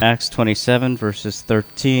Acts 27, verses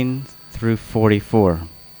 13 through 44.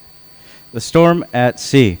 The storm at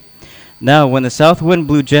sea. Now, when the south wind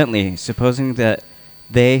blew gently, supposing that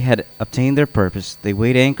they had obtained their purpose, they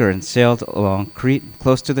weighed anchor and sailed along Crete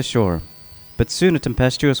close to the shore. But soon a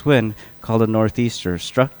tempestuous wind, called a northeaster,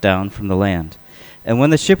 struck down from the land. And when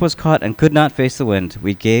the ship was caught and could not face the wind,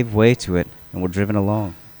 we gave way to it and were driven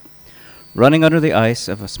along. Running under the ice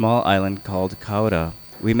of a small island called Cauda,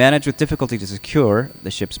 we managed with difficulty to secure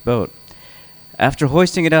the ship's boat. After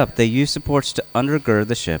hoisting it up, they used supports to undergird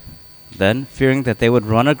the ship. Then, fearing that they would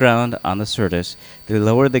run aground on the Syrtis, they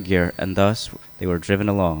lowered the gear, and thus they were driven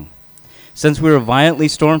along. Since we were violently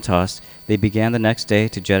storm-tossed, they began the next day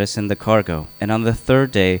to jettison the cargo, and on the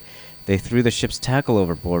third day they threw the ship's tackle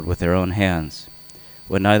overboard with their own hands.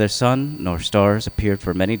 When neither sun nor stars appeared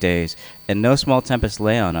for many days, and no small tempest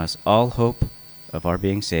lay on us, all hope of our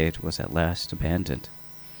being saved was at last abandoned.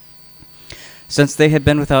 Since they had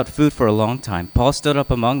been without food for a long time, Paul stood up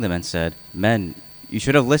among them and said, "Men, you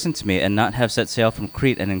should have listened to me and not have set sail from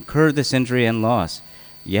Crete and incurred this injury and loss.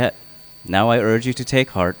 Yet, now I urge you to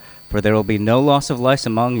take heart, for there will be no loss of life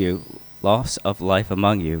among you,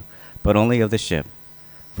 but only of the ship.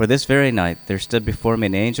 For this very night there stood before me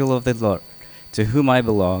an angel of the Lord, to whom I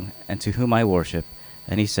belong and to whom I worship,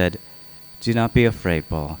 and he said, 'Do not be afraid,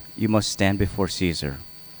 Paul. You must stand before Caesar.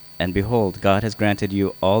 And behold, God has granted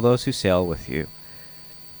you all those who sail with you.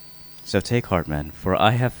 So take heart, men, for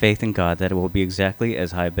I have faith in God that it will be exactly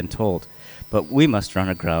as I have been told, but we must run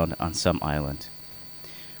aground on some island.'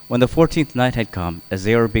 When the 14th night had come, as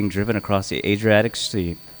they were being driven across the Adriatic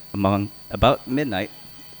Sea, about midnight,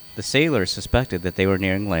 the sailors suspected that they were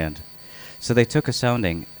nearing land. So they took a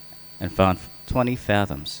sounding and found 20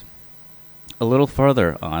 fathoms. A little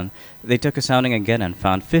farther on, they took a sounding again and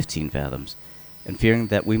found 15 fathoms. And fearing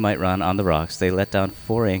that we might run on the rocks, they let down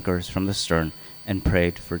 4 anchors from the stern and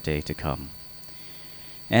prayed for day to come.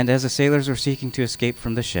 And as the sailors were seeking to escape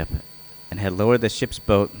from the ship, and had lowered the ship's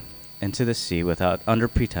boat into the sea under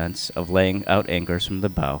pretense of laying out anchors from the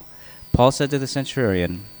bow, Paul said to the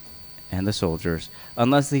centurion and the soldiers,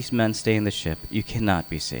 'Unless these men stay in the ship, you cannot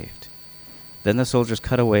be saved.' Then the soldiers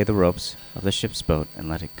cut away the ropes of the ship's boat and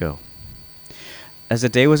let it go. As the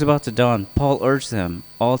day was about to dawn, Paul urged them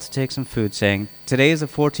all to take some food, saying, 'Today is the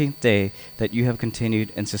 14th day that you have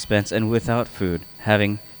continued in suspense and without food,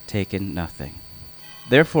 having taken nothing.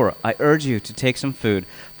 Therefore, I urge you to take some food,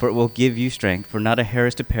 for it will give you strength, for not a hair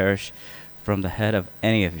is to perish from the head of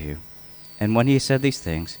any of you.' And when he said these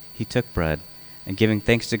things, he took bread, and giving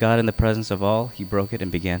thanks to God in the presence of all, he broke it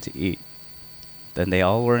and began to eat. Then they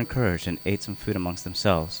all were encouraged and ate some food amongst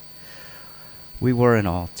themselves. We were in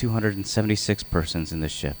all 276 persons in the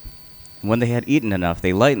ship. And when they had eaten enough,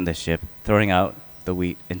 they lightened the ship, throwing out the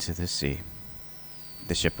wheat into the sea."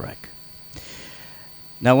 The shipwreck.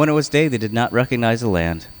 Now when it was day, they did not recognize the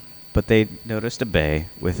land, but they noticed a bay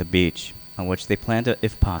with a beach, on which they planned,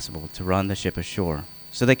 if possible, to run the ship ashore.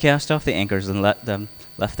 So they cast off the anchors and left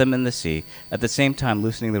them in the sea, at the same time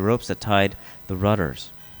loosening the ropes that tied the rudders.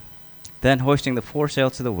 Then, hoisting the foresail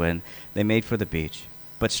to the wind, they made for the beach.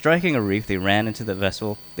 But striking a reef, they ran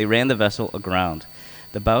the vessel aground.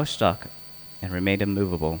 The bow stuck and remained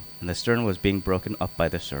immovable, and the stern was being broken up by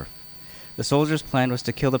the surf. The soldiers' plan was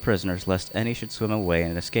to kill the prisoners, lest any should swim away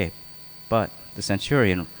and escape. But the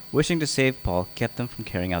centurion, wishing to save Paul, kept them from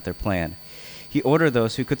carrying out their plan. He ordered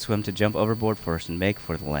those who could swim to jump overboard first and make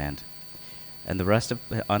for the land, and the rest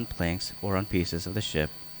on planks or on pieces of the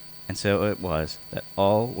ship. And so it was that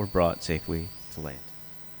all were brought safely to land.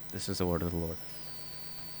 This is the word of the Lord.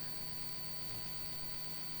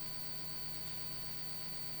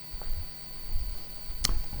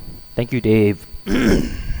 Thank you, Dave.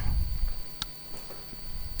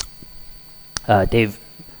 Dave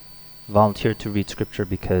volunteered to read scripture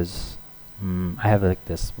because I have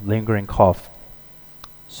this lingering cough.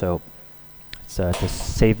 So it's to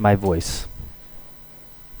save my voice.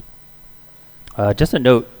 Just a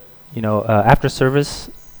note, after service,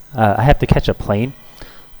 I have to catch a plane.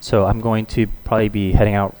 So I'm going to probably be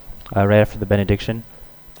heading out right after the benediction.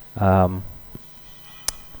 But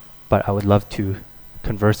I would love to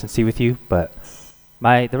converse and see with you, but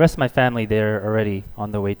the rest of my family, they're already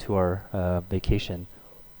on their way to our vacation.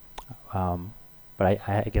 But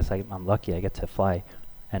I guess I'm lucky I get to fly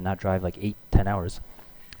and not drive like 8-10 hours.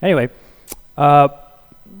 Anyway,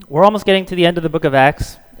 we're almost getting to the end of the book of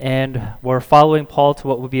Acts, and we're following Paul to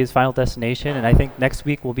what will be his final destination, and I think next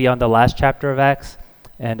week we'll be on the last chapter of Acts,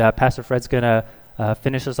 and Pastor Fred's going to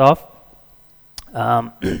finish us off.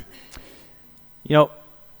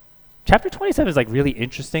 Chapter 27 is like really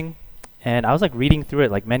interesting, and I was like reading through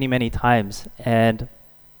it like many times, and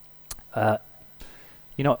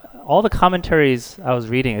all the commentaries I was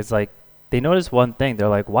reading is like they noticed one thing. They're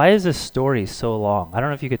like, why is this story so long? I don't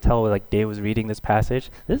know if you could tell like Dave was reading this passage.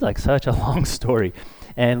 This is like such a long story.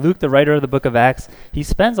 And Luke, the writer of the book of Acts, he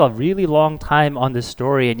spends a really long time on this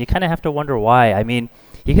story, and you kind of have to wonder why. I mean,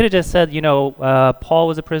 he could have just said, Paul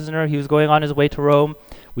was a prisoner. He was going on his way to Rome.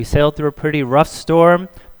 We sailed through a pretty rough storm,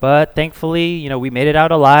 but thankfully, we made it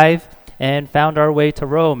out alive and found our way to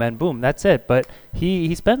Rome, and boom, that's it. But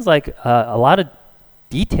he spends like a lot of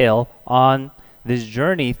detail on this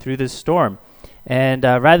journey through this storm. And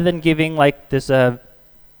rather than giving like this,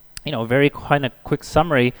 very kind of quick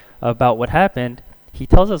summary about what happened, he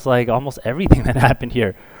tells us like almost everything that happened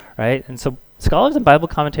here, right? And so scholars and Bible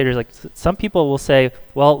commentators, like some people will say,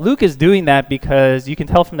 well, Luke is doing that because you can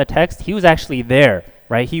tell from the text he was actually there,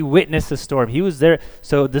 right? He witnessed the storm. He was there.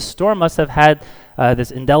 So the storm must have had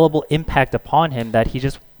this indelible impact upon him that he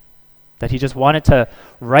just wanted to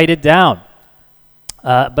write it down.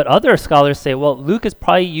 But other scholars say, well, Luke is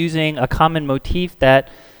probably using a common motif that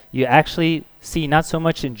you actually see not so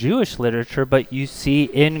much in Jewish literature, but you see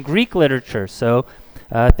in Greek literature. So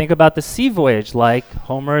think about the sea voyage, like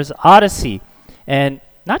Homer's Odyssey. And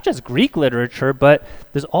not just Greek literature, but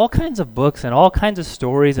there's all kinds of books and all kinds of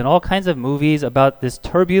stories and all kinds of movies about this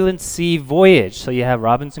turbulent sea voyage. So you have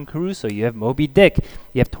Robinson Crusoe, you have Moby Dick,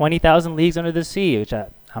 you have 20,000 Leagues Under the Sea, which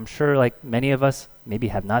I'm sure like many of us maybe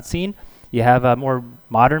have not seen. You have a more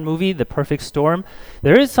modern movie, The Perfect Storm.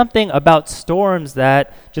 There is something about storms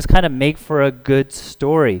that just kind of make for a good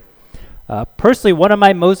story. Personally, one of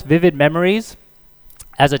my most vivid memories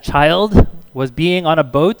as a child was being on a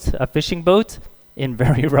boat, a fishing boat, in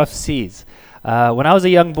very rough seas. When I was a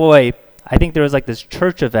young boy, I think there was like this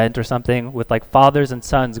church event or something with like fathers and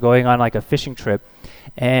sons going on like a fishing trip.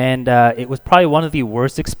 And it was probably one of the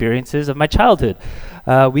worst experiences of my childhood.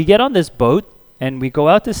 We get on this boat and we go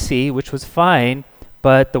out to sea, which was fine,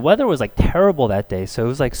 but the weather was like terrible that day. So it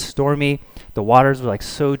was like stormy. The waters were like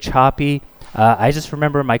so choppy. I just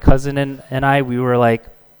remember my cousin and I, we were like,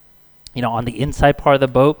 on the inside part of the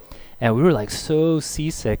boat, and we were like so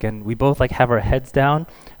seasick, and we both like have our heads down,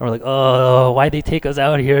 and we're like, oh, why'd they take us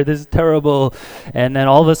out here? This is terrible. And then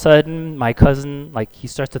all of a sudden, my cousin, like he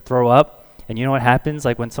starts to throw up. And you know what happens?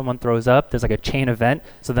 Like when someone throws up, there's like a chain event.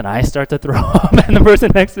 So then I start to throw up, and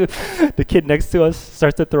the kid next to us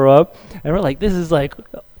starts to throw up. And we're like, this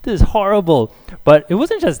is horrible. But it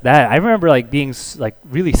wasn't just that. I remember like being like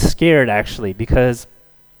really scared actually, because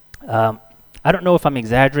I don't know if I'm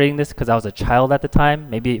exaggerating this because I was a child at the time.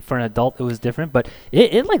 Maybe for an adult it was different, but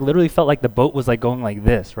it like literally felt like the boat was like going like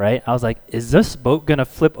this, right? I was like, is this boat gonna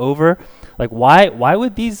flip over? Like why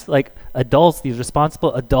would these like adults, these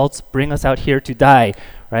responsible adults, bring us out here to die,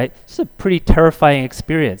 right? It's a pretty terrifying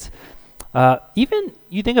experience. Even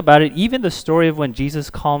you think about it, even the story of when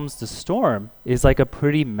Jesus calms the storm is like a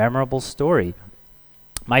pretty memorable story.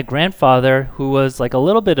 My grandfather, who was like a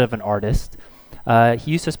little bit of an artist,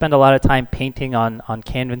 he used to spend a lot of time painting on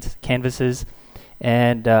canvases.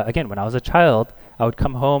 And again, when I was a child, I would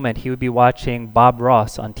come home and he would be watching Bob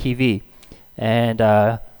Ross on TV. And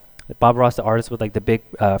Bob Ross, the artist with like the big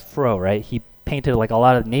fro, right? He painted like a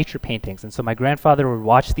lot of nature paintings. And so my grandfather would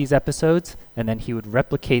watch these episodes, and then he would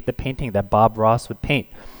replicate the painting that Bob Ross would paint.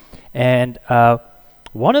 And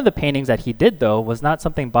one of the paintings that he did, though, was not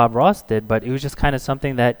something Bob Ross did, but it was just kind of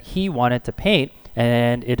something that he wanted to paint.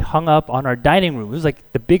 And it hung up on our dining room. It was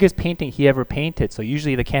like the biggest painting he ever painted. So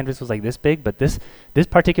usually the canvas was like this big, but this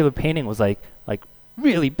particular painting was like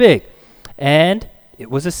really big. And it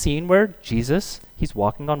was a scene where Jesus, he's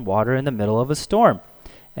walking on water in the middle of a storm.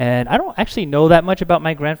 And I don't actually know that much about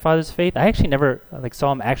my grandfather's faith. I actually never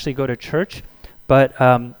saw him actually go to church. But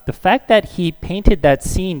the fact that he painted that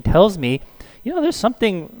scene tells me, there's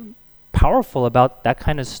something powerful about that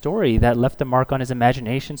kind of story that left a mark on his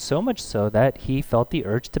imagination, so much so that he felt the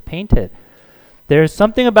urge to paint it. There's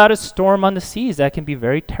something about a storm on the seas that can be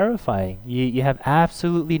very terrifying. You have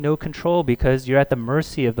absolutely no control because you're at the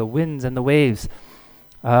mercy of the winds and the waves.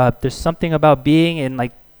 There's something about being in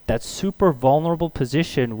like that super vulnerable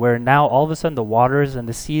position where now all of a sudden the waters and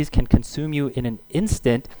the seas can consume you in an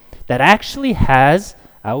instant that actually has,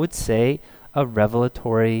 I would say, a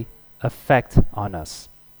revelatory effect on us.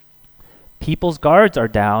 People's guards are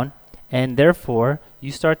down, and therefore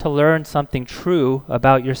you start to learn something true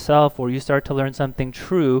about yourself, or you start to learn something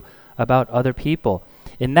true about other people.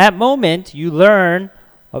 In that moment, you learn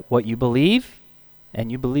what you believe,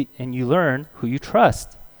 and you learn who you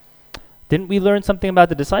trust. Didn't we learn something about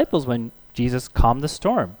the disciples when Jesus calmed the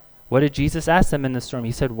storm? What did Jesus ask them in the storm?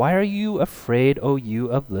 He said, "Why are you afraid, O you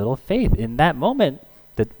of little faith?" In that moment,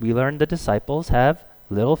 that we learned the disciples have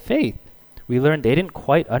little faith. we learn they didn't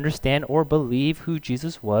quite understand or believe who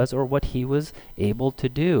Jesus was or what he was able to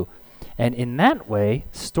do. And in that way,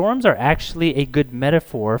 storms are actually a good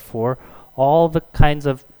metaphor for all the kinds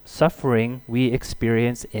of suffering we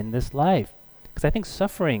experience in this life. Because I think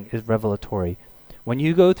suffering is revelatory. When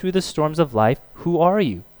you go through the storms of life, who are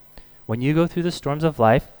you? When you go through the storms of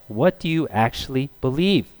life, what do you actually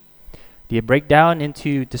believe? Do you break down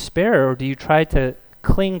into despair, or do you try to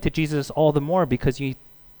cling to Jesus all the more because you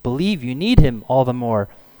believe you need him all the more?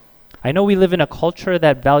 I know we live in a culture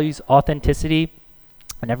that values authenticity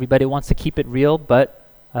and everybody wants to keep it real, but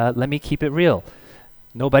let me keep it real.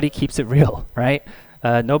 Nobody keeps it real, right?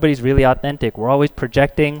 Nobody's really authentic. We're always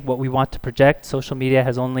projecting what we want to project. Social media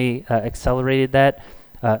has only accelerated that.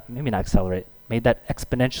 Maybe not accelerate, made that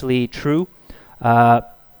exponentially true.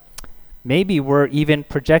 Maybe we're even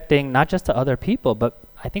projecting not just to other people, but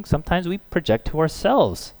I think sometimes we project to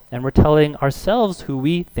ourselves. And we're telling ourselves who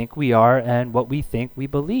we think we are and what we think we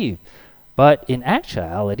believe. But in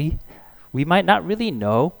actuality, we might not really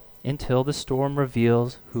know until the storm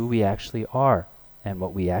reveals who we actually are and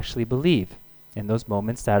what we actually believe in those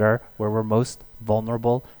moments that are where we're most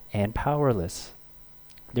vulnerable and powerless.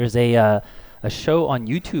 There's a show on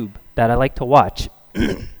YouTube that I like to watch.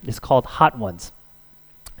 It's called Hot Ones.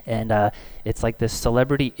 And it's like this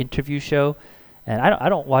celebrity interview show. And I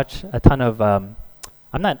don't watch a ton of,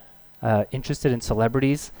 I'm not interested in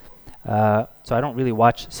celebrities, so I don't really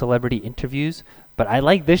watch celebrity interviews. But I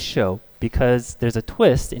like this show because there's a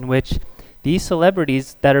twist in which these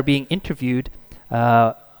celebrities that are being interviewed,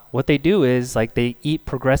 what they do is like they eat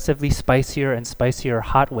progressively spicier and spicier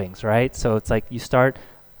hot wings, right? So it's like you start,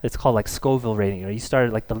 it's called like Scoville rating, or you start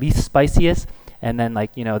at like the least spiciest, and then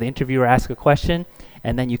like, you know, the interviewer asks a question,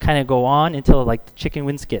 and then you kind of go on until like the chicken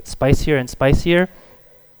wings get spicier and spicier.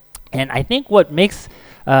 And I think what makes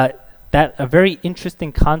that a very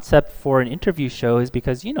interesting concept for an interview show is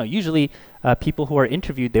because, you know, usually people who are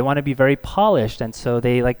interviewed, they want to be very polished, and so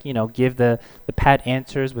they like, you know, give the pat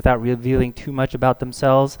answers without revealing too much about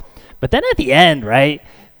themselves. But then at the end, right,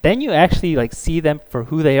 then you actually like see them for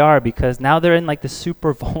who they are, because now they're in like the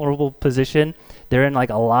super vulnerable position. They're in like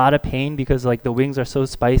a lot of pain because like the wings are so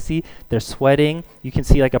spicy. They're sweating. You can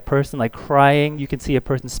see like a person like crying. You can see a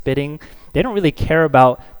person spitting. They don't really care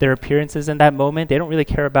about their appearances in that moment. They don't really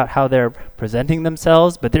care about how they're presenting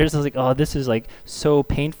themselves, but they're just like, oh, this is like so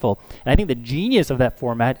painful. And I think the genius of that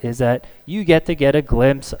format is that you get to get a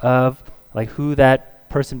glimpse of like who that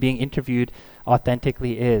person being interviewed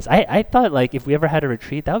authentically is. I thought like if we ever had a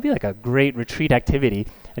retreat, that would be like a great retreat activity,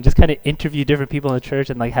 and just kind of interview different people in the church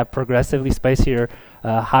and like have progressively spicier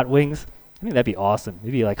hot wings. I think that'd be awesome.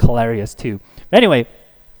 It'd be like hilarious too. But anyway,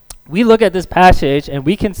 we look at this passage and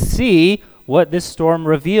we can see what this storm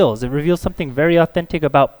reveals. It reveals something very authentic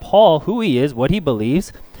about Paul, who he is, what he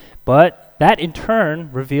believes, but that in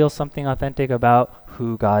turn reveals something authentic about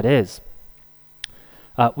who God is.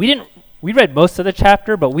 We read most of the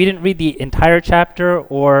chapter, but we didn't read the entire chapter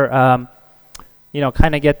or,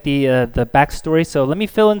 kind of get the backstory. So let me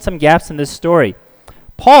fill in some gaps in this story.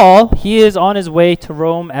 Paul, he is on his way to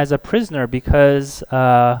Rome as a prisoner because,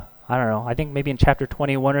 I think maybe in chapter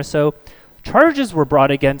 21 or so, charges were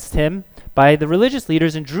brought against him by the religious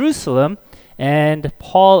leaders in Jerusalem, and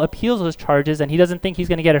Paul appeals those charges, and he doesn't think he's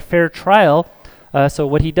going to get a fair trial. So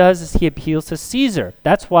what he does is he appeals to Caesar.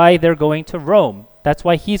 That's why they're going to Rome. That's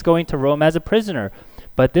why he's going to Rome as a prisoner.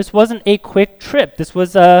 But this wasn't a quick trip. This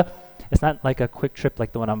was it's not like a quick trip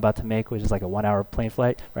like the one I'm about to make, which is like a 1-hour plane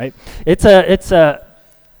flight, right? It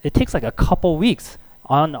takes like a couple weeks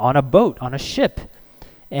on a boat, on a ship.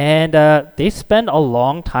 And they spend a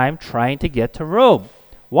long time trying to get to Rome.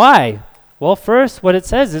 Why? Well, first, what it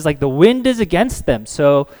says is like the wind is against them.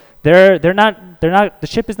 So they're not the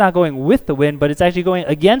ship is not going with the wind, but it's actually going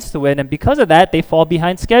against the wind, and because of that, they fall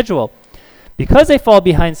behind schedule. Because they fall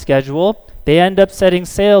behind schedule, they end up setting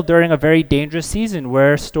sail during a very dangerous season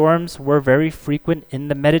where storms were very frequent in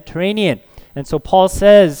the Mediterranean. And so Paul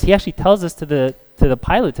says, he actually tells us to the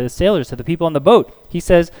pilot, to the sailors, to the people on the boat, he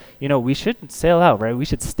says, we shouldn't sail out, right? We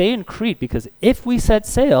should stay in Crete, because if we set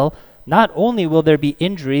sail, not only will there be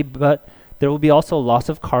injury, but there will be also loss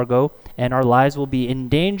of cargo, and our lives will be in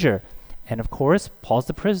danger. And of course, Paul's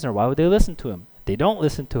the prisoner. Why would they listen to him? They don't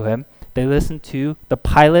listen to him. They listen to the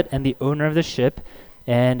pilot and the owner of the ship,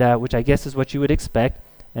 and which I guess is what you would expect.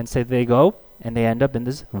 And so they go, and they end up in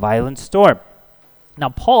this violent storm. Now,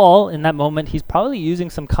 Paul, in that moment, he's probably using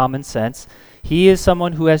some common sense. He is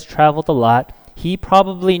someone who has traveled a lot. He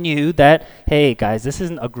probably knew that, hey, guys, this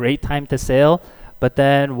isn't a great time to sail. But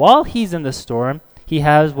then while he's in the storm, he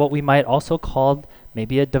has what we might also call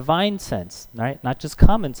maybe a divine sense, right? Not just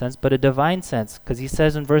common sense, but a divine sense. Because he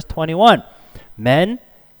says in verse 21, Men,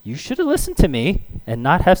 you should have listened to me and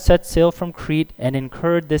not have set sail from Crete and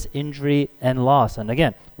incurred this injury and loss. And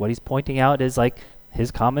again, what he's pointing out is like his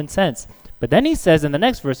common sense. But then he says in the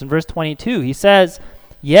next verse, in verse 22, he says,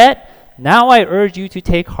 "Yet now I urge you to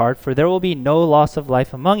take heart, for there will be no loss of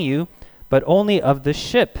life among you, but only of the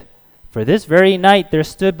ship. For this very night there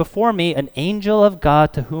stood before me an angel of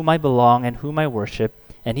God to whom I belong and whom I worship.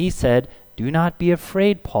 And he said, 'Do not be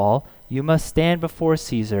afraid, Paul. You must stand before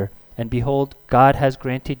Caesar. And behold, God has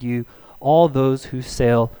granted you all those who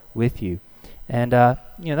sail with you.'" And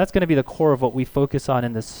that's going to be the core of what we focus on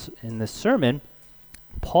in this sermon.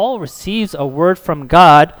 Paul receives a word from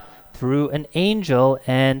God through an angel,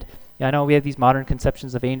 and I know we have these modern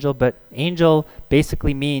conceptions of angel, but angel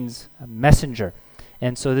basically means a messenger.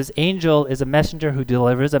 And so this angel is a messenger who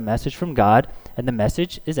delivers a message from God, and the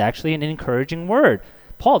message is actually an encouraging word.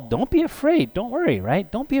 Paul, don't be afraid. Don't worry,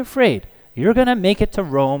 right? Don't be afraid. You're going to make it to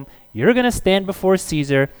Rome. You're going to stand before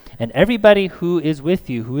Caesar, and everybody who is with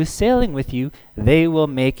you, who is sailing with you, they will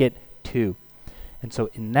make it too. And so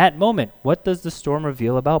in that moment, what does the storm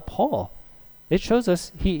reveal about Paul? It shows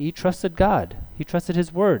us he trusted God. He trusted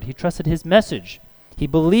his word. He trusted his message. He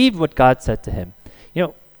believed what God said to him.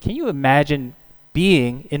 Can you imagine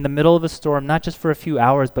being in the middle of a storm, not just for a few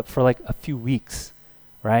hours, but for like a few weeks,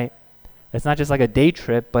 right? It's not just like a day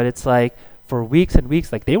trip, but it's like for weeks and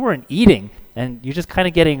weeks, like they weren't eating, and you're just kind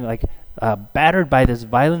of getting like battered by this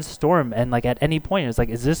violent storm. And like at any point, it's like,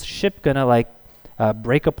 is this ship gonna like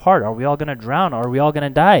break apart? Are we all gonna drown? Are we all gonna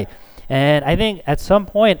die? And I think at some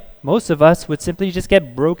point, most of us would simply just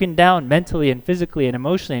get broken down mentally and physically and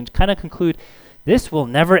emotionally and kind of conclude, this will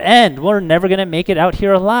never end. We're never gonna make it out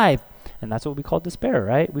here alive. And that's what we call despair,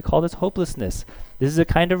 right? We call this hopelessness. This is a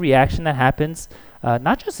kind of reaction that happens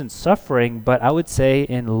not just in suffering, but I would say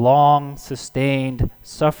in long, sustained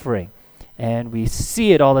suffering. And we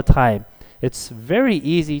see it all the time. It's very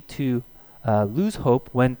easy to lose hope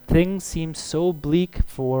when things seem so bleak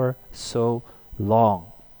for so long.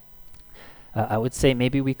 I would say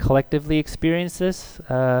maybe we collectively experienced this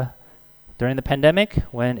during the pandemic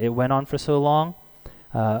when it went on for so long.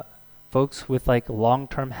 Folks with like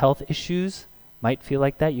long-term health issues might feel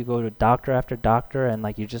like that. You go to doctor after doctor and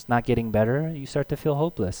like you're just not getting better. You start to feel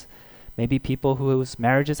hopeless. Maybe people whose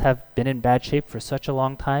marriages have been in bad shape for such a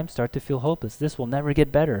long time start to feel hopeless. This will never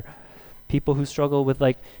get better. People who struggle with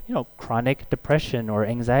chronic depression or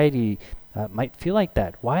anxiety might feel like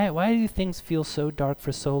that. Why do things feel so dark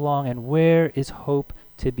for so long, and where is hope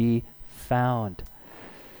to be found?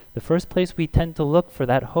 The first place we tend to look for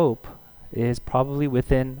that hope is probably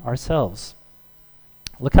within ourselves.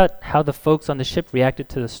 Look at how the folks on the ship reacted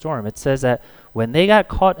to the storm. It says that when they got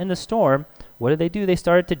caught in the storm, what did they do? They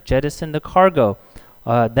started to jettison the cargo.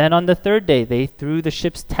 Then on the third day, they threw the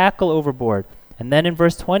ship's tackle overboard. And then in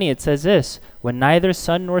verse 20, it says this: "When neither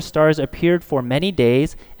sun nor stars appeared for many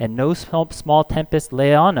days, and no small tempest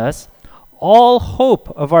lay on us, all hope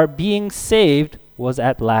of our being saved was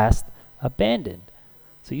at last abandoned."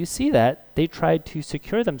 So you see that they tried to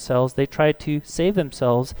secure themselves, they tried to save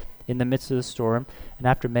themselves in the midst of the storm, and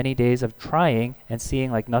after many days of trying and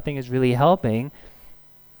seeing like nothing is really helping,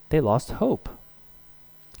 they lost hope.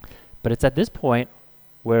 But it's at this point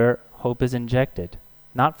where hope is injected,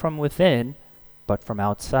 not from within, but from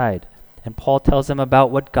outside. And Paul tells them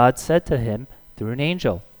about what God said to him through an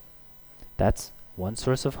angel. That's one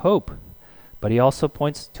source of hope. But he also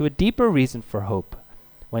points to a deeper reason for hope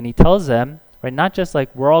when he tells them, right, not just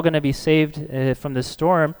like we're all going to be saved from the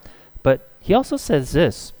storm, but he also says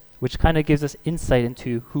this, which kind of gives us insight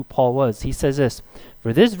into who Paul was. He says this: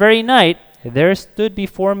 "For this very night there stood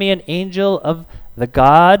before me an angel of the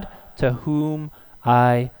God to whom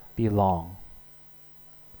I belong."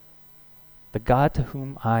 The God to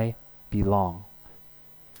whom I belong.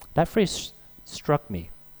 That phrase struck me,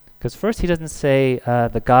 because first he doesn't say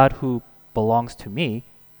the God who belongs to me.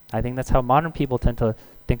 I think that's how modern people tend to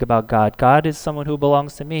think about God. God is someone who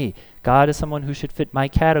belongs to me. God is someone who should fit my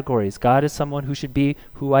categories. God is someone who should be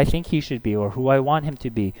who I think he should be or who I want him to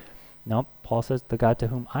be. No, Paul says the God to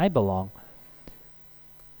whom I belong.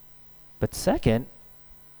 But second,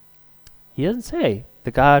 he doesn't say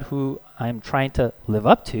the God who I'm trying to live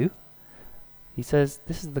up to. He says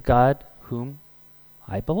this is the God whom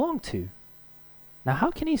I belong to. Now,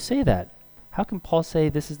 how can he say that? How can Paul say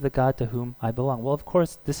this is the God to whom I belong? Well, of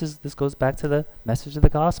course, this goes back to the message of the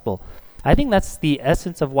gospel. I think that's the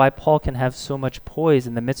essence of why Paul can have so much poise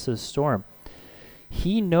in the midst of the storm.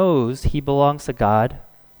 He knows he belongs to God,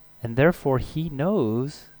 and therefore he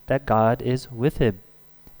knows that God is with him.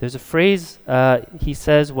 There's a phrase he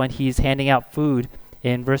says when he's handing out food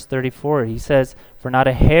in verse 34. He says, "For not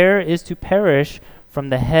a hair is to perish from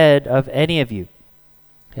the head of any of you.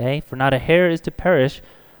 Okay? For not a hair is to perish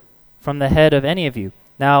from the head of any of you.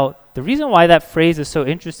 Now, the reason why that phrase is so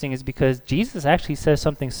interesting is because Jesus actually says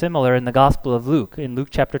something similar in the Gospel of Luke, in Luke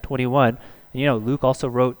chapter 21. And Luke also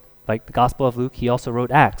wrote, like the Gospel of Luke, he also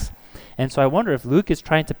wrote Acts. And so I wonder if Luke is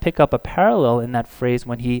trying to pick up a parallel in that phrase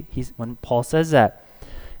when when Paul says that.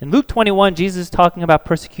 In Luke 21, Jesus is talking about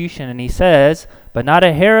persecution, and he says, "But not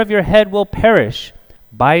a hair of your head will perish.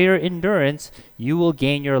 By your endurance, you will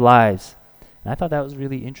gain your lives." And I thought that was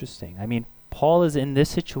really interesting. I mean, Paul is in this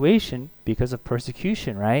situation because of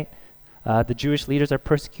persecution, right? The Jewish leaders are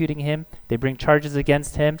persecuting him. They bring charges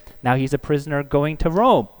against him. Now he's a prisoner going to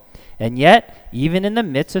Rome. And yet, even in the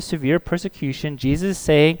midst of severe persecution, Jesus is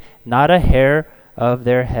saying, not a hair of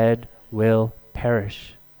their head will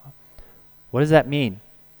perish. What does that mean?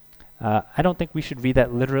 I don't think we should read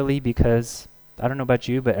that literally because, I don't know about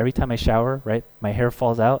you, but every time I shower, right, my hair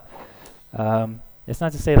falls out. It's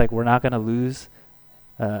not to say like we're not going to lose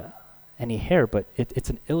any hair, but it's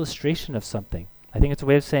an illustration of something. I think it's a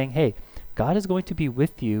way of saying, hey, God is going to be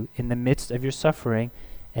with you in the midst of your suffering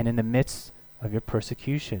and in the midst of your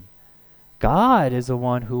persecution. God is the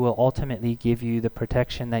one who will ultimately give you the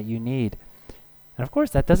protection that you need. And of course,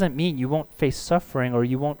 that doesn't mean you won't face suffering or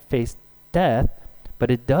you won't face death, but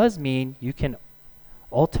it does mean you can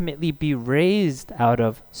ultimately be raised out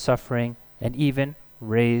of suffering and even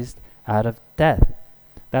raised out of death.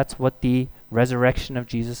 That's what the resurrection of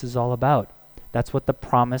Jesus is all about. That's what the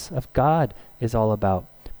promise of God is all about.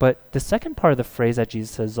 But the second part of the phrase that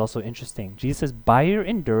Jesus says is also interesting. Jesus says, by your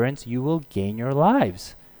endurance, you will gain your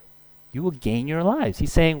lives. You will gain your lives.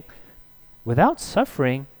 He's saying, without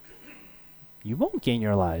suffering, you won't gain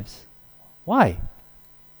your lives. Why?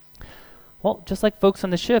 Well, just like folks on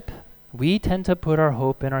the ship, we tend to put our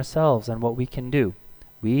hope in ourselves and what we can do.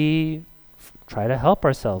 We try to help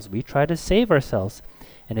ourselves. We try to save ourselves.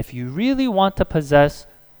 And if you really want to possess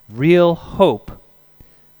real hope,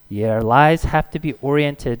 our lives have to be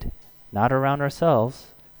oriented not around ourselves,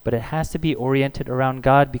 but it has to be oriented around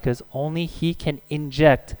God because only He can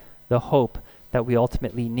inject the hope that we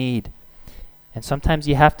ultimately need. And sometimes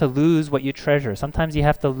you have to lose what you treasure. Sometimes you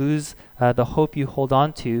have to lose the hope you hold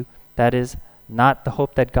on to that is not the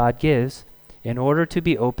hope that God gives in order to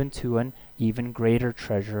be open to an even greater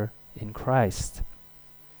treasure in Christ.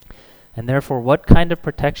 And therefore, what kind of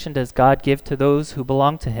protection does God give to those who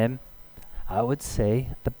belong to Him? I would say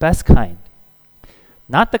the best kind.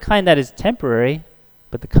 Not the kind that is temporary,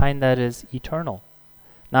 but the kind that is eternal.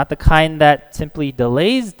 Not the kind that simply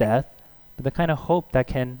delays death, but the kind of hope that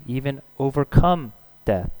can even overcome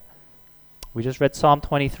death. We just read Psalm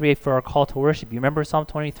 23 for our call to worship. You remember Psalm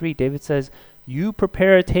 23? David says, "You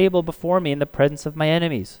prepare a table before me in the presence of my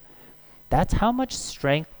enemies." That's how much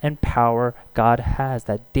strength and power God has,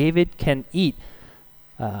 that David can eat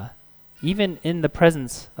even in the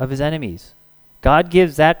presence of his enemies. God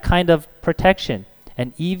gives that kind of protection.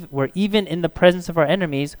 And where even in the presence of our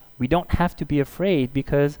enemies, we don't have to be afraid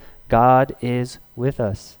because God is with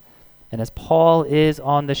us. And as Paul is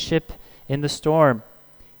on the ship in the storm,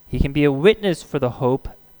 he can be a witness for the hope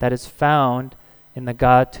that is found in the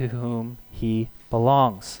God to whom he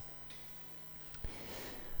belongs.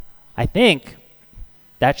 I think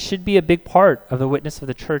that should be a big part of the witness of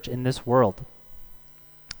the church in this world.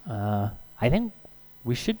 I think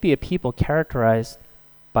we should be a people characterized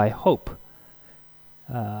by hope.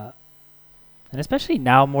 And especially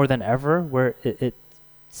now more than ever, where it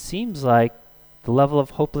seems like the level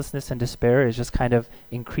of hopelessness and despair is just kind of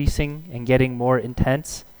increasing and getting more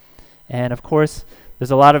intense. And of course,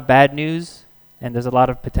 there's a lot of bad news, and there's a lot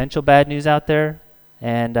of potential bad news out there.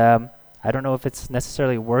 And I don't know if it's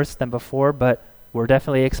necessarily worse than before, but we're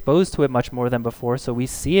definitely exposed to it much more than before, so we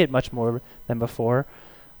see it much more than before.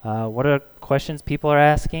 What are questions people are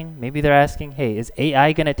asking? Maybe they're asking, hey, is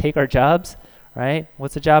AI going to take our jobs? Right?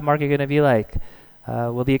 What's the job market going to be like?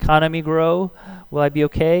 Will the economy grow? Will I be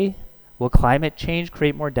okay? Will climate change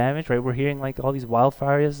create more damage? Right? We're hearing like all these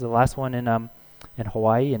wildfires. The last one in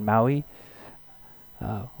Hawaii, in Maui.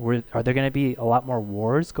 Are there going to be a lot more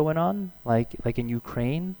wars going on, like in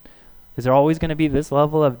Ukraine? Is there always going to be this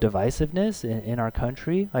level of divisiveness in our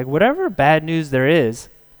country? Like whatever bad news there is,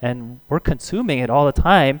 and we're consuming it all the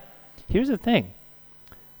time. Here's the thing.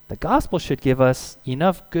 The gospel should give us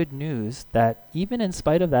enough good news that even in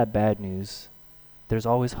spite of that bad news, there's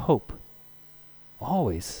always hope.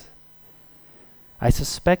 Always. I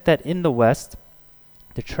suspect that in the West,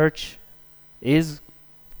 the church is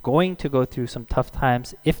going to go through some tough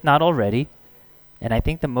times, if not already. And I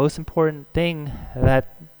think the most important thing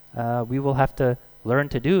that we will have to learn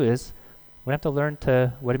to do is we have to learn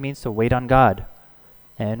what it means to wait on God.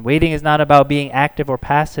 And waiting is not about being active or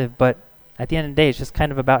passive, but at the end of the day, it's just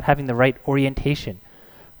kind of about having the right orientation.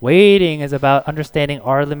 Waiting is about understanding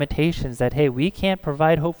our limitations, that, hey, we can't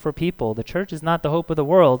provide hope for people. The church is not the hope of the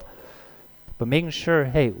world, but making sure,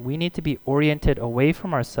 hey, we need to be oriented away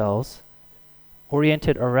from ourselves,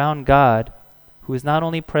 oriented around God, who is not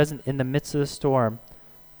only present in the midst of the storm,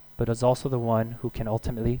 but is also the one who can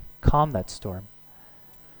ultimately calm that storm.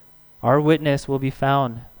 Our witness will be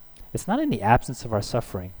found. It's not in the absence of our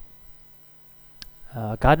suffering.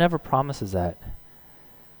 God never promises that.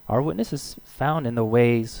 Our witness is found in the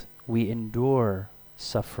ways we endure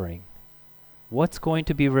suffering. What's going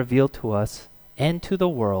to be revealed to us and to the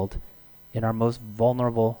world in our most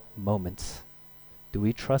vulnerable moments? Do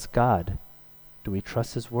we trust God? Do we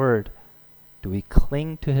trust His Word? Do we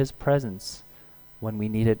cling to His presence when we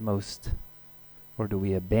need it most? Or do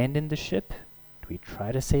we abandon the ship? Do we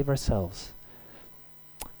try to save ourselves?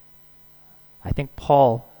 I think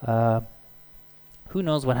Paul, who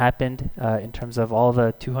knows what happened in terms of all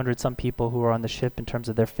the 200 some people who were on the ship in terms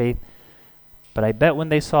of their faith, but I bet when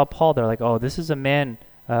they saw Paul, they're like, oh, this is a man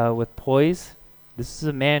with poise. This is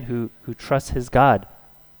a man who trusts his God.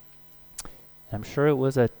 And I'm sure it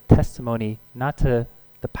was a testimony not to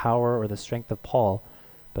the power or the strength of Paul,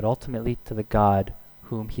 but ultimately to the God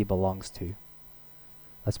whom he belongs to.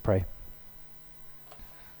 Let's pray.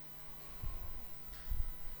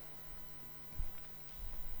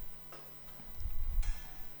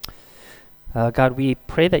 God, we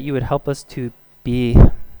pray that you would help us to be,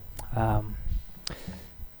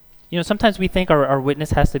 sometimes we think our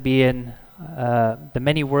witness has to be in the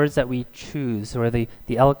many words that we choose, or the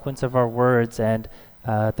eloquence of our words and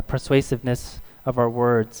the persuasiveness of our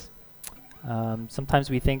words. Sometimes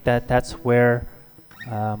we think that that's where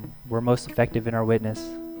we're most effective in our witness.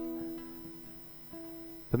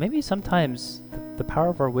 But maybe sometimes the power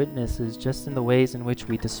of our witness is just in the ways in which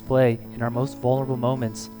we display in our most vulnerable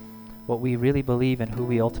moments what we really believe and who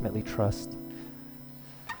we ultimately trust.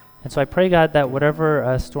 And so I pray, God, that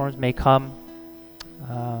whatever storms may come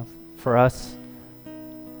for us,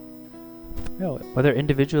 whether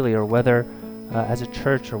individually or whether as a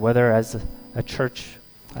church, or whether as a church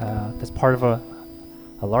as part of a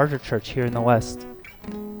larger church here in the West,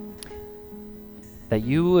 that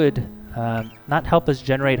you would not help us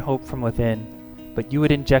generate hope from within, but you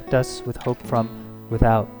would inject us with hope from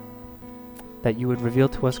without. That you would reveal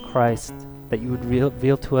to us Christ, that you would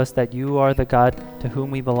reveal to us that you are the God to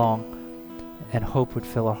whom we belong, and hope would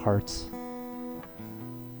fill our hearts.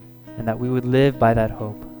 And that we would live by that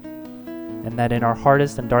hope. And that in our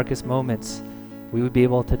hardest and darkest moments, we would be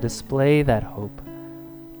able to display that hope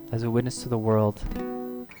as a witness to the world,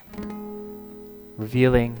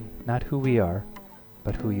 revealing not who we are,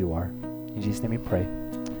 but who you are. In Jesus' name we pray.